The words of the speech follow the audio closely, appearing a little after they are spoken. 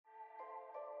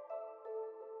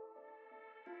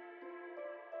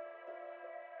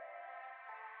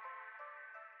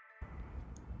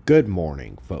Good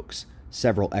morning, folks.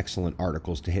 Several excellent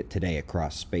articles to hit today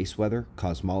across space weather,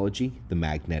 cosmology, the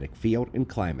magnetic field, and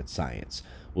climate science.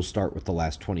 We'll start with the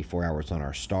last 24 hours on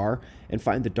our star and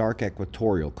find the dark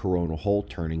equatorial coronal hole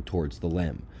turning towards the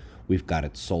limb. We've got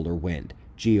its solar wind,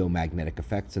 geomagnetic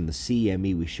effects, and the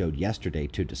CME we showed yesterday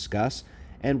to discuss,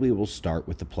 and we will start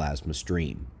with the plasma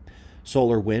stream.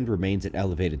 Solar wind remains at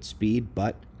elevated speed,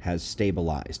 but has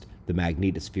stabilized. The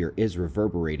magnetosphere is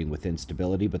reverberating with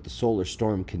instability, but the solar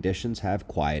storm conditions have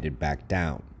quieted back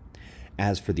down.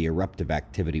 As for the eruptive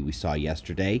activity we saw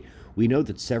yesterday, we know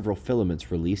that several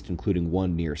filaments released, including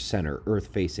one near center,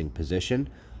 Earth-facing position,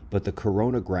 but the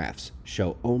coronagraphs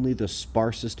show only the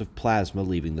sparsest of plasma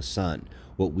leaving the sun.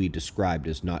 What we described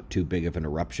as not too big of an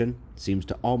eruption seems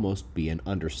to almost be an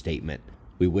understatement.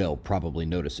 We will probably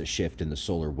notice a shift in the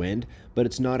solar wind, but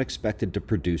it's not expected to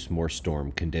produce more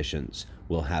storm conditions.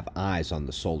 We'll have eyes on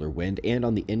the solar wind and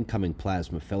on the incoming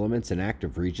plasma filaments in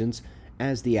active regions,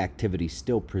 as the activity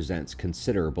still presents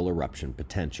considerable eruption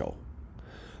potential.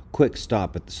 Quick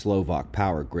stop at the Slovak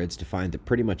power grids to find that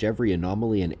pretty much every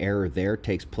anomaly and error there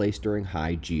takes place during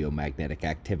high geomagnetic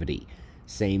activity.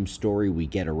 Same story we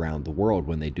get around the world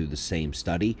when they do the same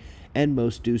study, and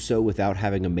most do so without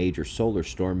having a major solar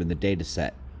storm in the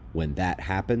dataset. When that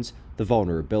happens, the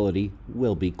vulnerability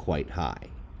will be quite high.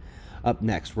 Up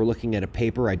next, we're looking at a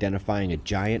paper identifying a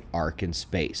giant arc in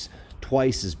space,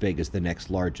 twice as big as the next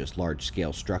largest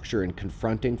large-scale structure, and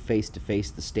confronting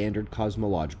face-to-face the standard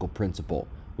cosmological principle,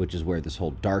 which is where this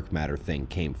whole dark matter thing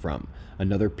came from.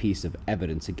 Another piece of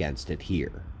evidence against it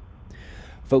here.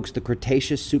 Folks, the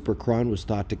Cretaceous superchron was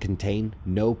thought to contain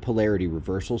no polarity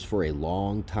reversals for a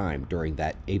long time during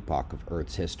that epoch of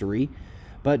Earth's history,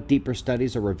 but deeper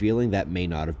studies are revealing that may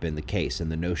not have been the case,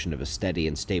 and the notion of a steady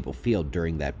and stable field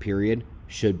during that period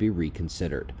should be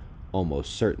reconsidered,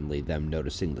 almost certainly them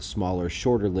noticing the smaller,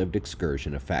 shorter-lived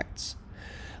excursion effects.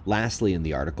 Lastly in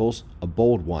the articles, a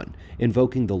bold one,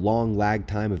 invoking the long lag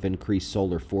time of increased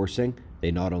solar forcing. They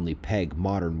not only peg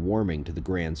modern warming to the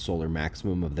grand solar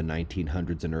maximum of the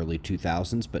 1900s and early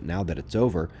 2000s, but now that it's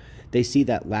over, they see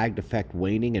that lagged effect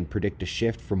waning and predict a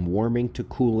shift from warming to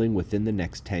cooling within the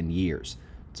next 10 years.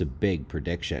 It's a big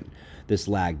prediction. This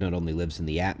lag not only lives in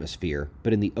the atmosphere,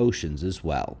 but in the oceans as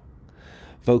well.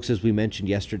 Folks, as we mentioned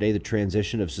yesterday, the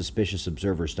transition of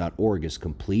suspiciousobservers.org is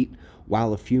complete.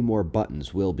 While a few more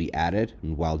buttons will be added,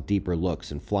 and while deeper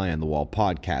looks and fly-on-the-wall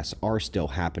podcasts are still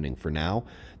happening for now,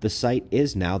 the site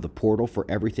is now the portal for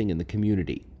everything in the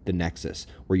community, the Nexus,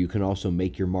 where you can also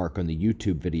make your mark on the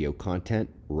YouTube video content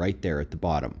right there at the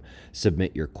bottom.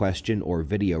 Submit your question or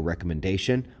video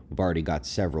recommendation. We've already got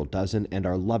several dozen and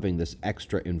are loving this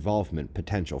extra involvement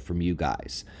potential from you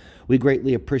guys. We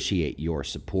greatly appreciate your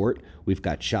support. We've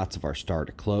got shots of our star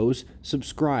to close.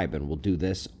 Subscribe and we'll do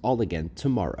this all again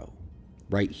tomorrow.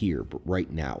 Right here, but right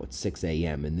now at 6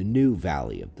 a.m. in the new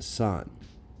Valley of the Sun.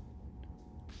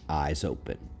 Eyes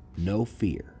open, no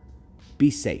fear. Be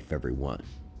safe, everyone.